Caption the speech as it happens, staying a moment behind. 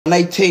When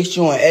they text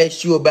you and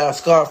ask you about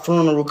Scarr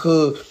funeral,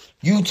 cause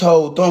you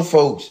told them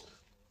folks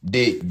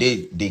that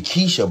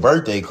Keisha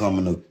birthday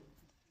coming up.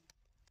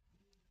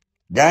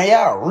 Now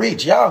y'all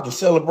rich, y'all can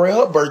celebrate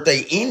her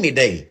birthday any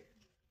day.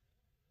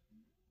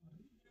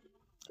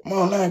 Come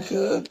on now,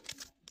 cuz.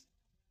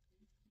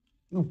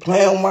 You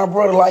playing with my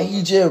brother like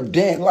he just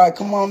dance. Like,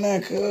 come on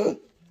now, cuz.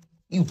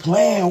 You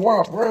playing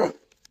what, bro?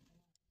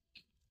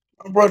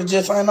 My brother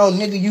just ain't no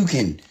nigga you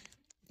can.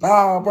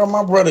 Nah, bro,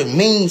 my brother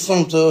means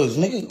something to us,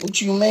 nigga.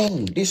 What you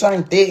mean? This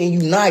ain't that and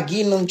you not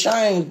getting them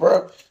chains,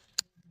 bro.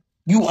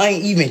 You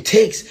ain't even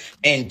text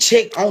and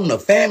check on the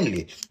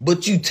family,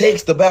 but you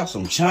text about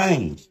some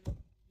change.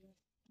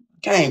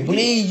 Can't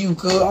believe you,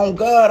 cuz. On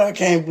God, I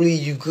can't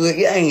believe you, cuz.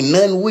 It ain't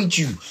nothing with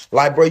you.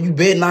 Like, bro, you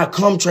better not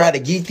come try to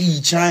get these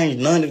change.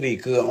 None of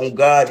it, cuz. On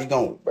God, we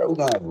gonna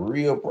have a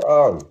real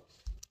problem.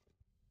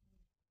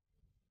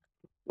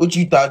 What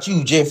you thought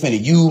you just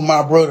finna use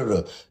my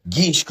brother to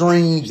get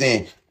screams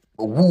and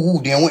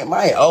woo-woo, then went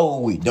my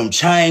old with them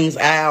chains,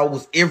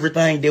 hours,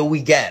 everything that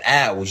we got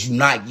hours. You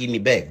not getting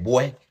it back,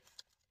 boy.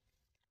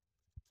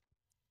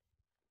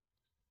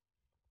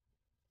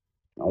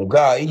 Oh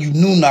God, and you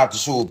knew not to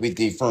show up at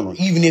that funeral.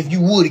 Even if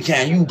you would have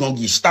came, you gonna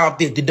get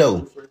stopped at the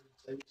door.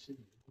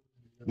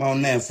 Come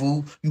on now,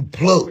 fool. You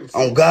plucked.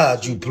 On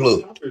God, you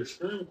plucked.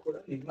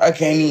 I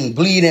can't even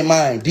bleed in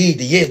mine. Did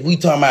the yes, we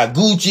talking about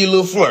Gucci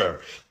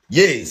LaFleur.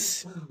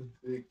 Yes.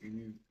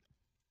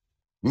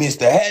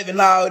 Mr. Having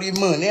all this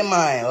money, that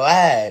man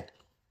lied.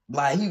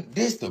 Like,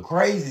 this the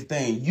crazy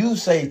thing. You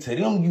say to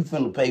them you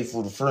finna pay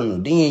for the funeral,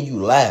 then you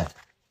lie.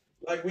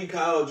 Like we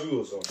called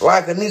you or something.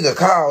 Like a nigga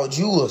called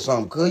you or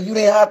something, cuz. You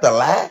didn't have to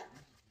lie.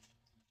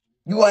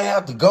 You ain't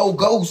have to go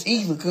ghost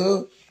either,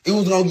 cuz. It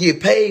was gonna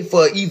get paid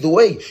for either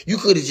way. You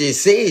could have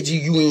just said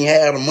you ain't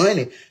had the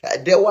money.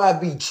 That's why I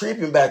be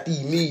tripping about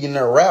these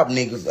millionaire rap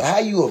niggas. How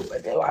you,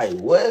 they're like,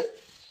 what?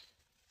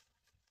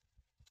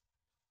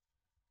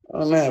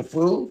 Oh, man,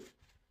 fool.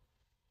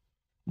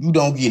 You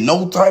don't get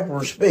no type of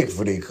respect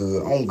for that,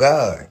 cuz. On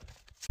God.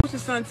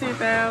 His son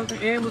 10,000,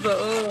 and it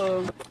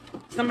was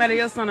somebody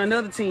else on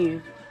another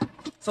 10.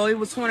 So it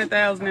was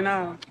 20,000 in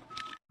all.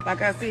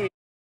 Like I said.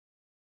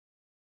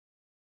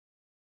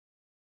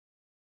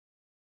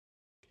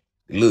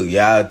 Look,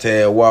 y'all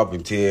tell Whop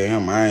and tell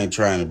him I ain't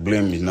trying to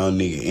blemish no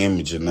nigga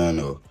image or none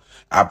of it.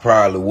 I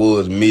probably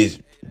was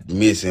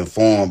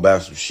misinformed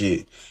about some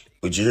shit.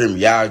 But you hear me?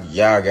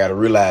 Y'all gotta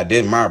realize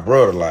that's my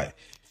brother. Like,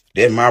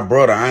 that's my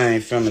brother. I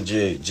ain't finna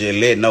just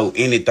let no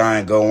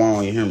anything go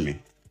on, you hear me?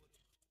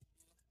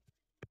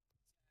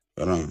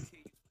 Hold on.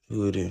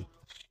 Who it is?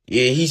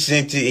 Yeah, he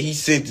sent the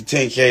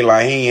 10K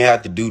like he ain't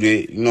have to do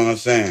that. You know what I'm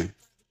saying?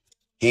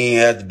 He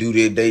ain't have to do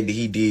that.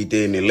 He did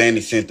that, and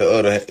Atlanta sent the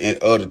other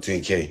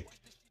 10K.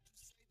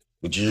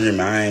 But you hear me?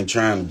 I ain't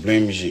trying to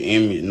blemish your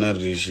image, none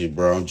of this shit,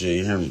 bro. I'm just,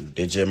 you hear me?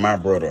 That's just my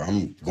brother.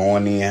 I'm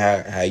going in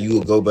how you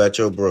would go about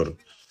your brother.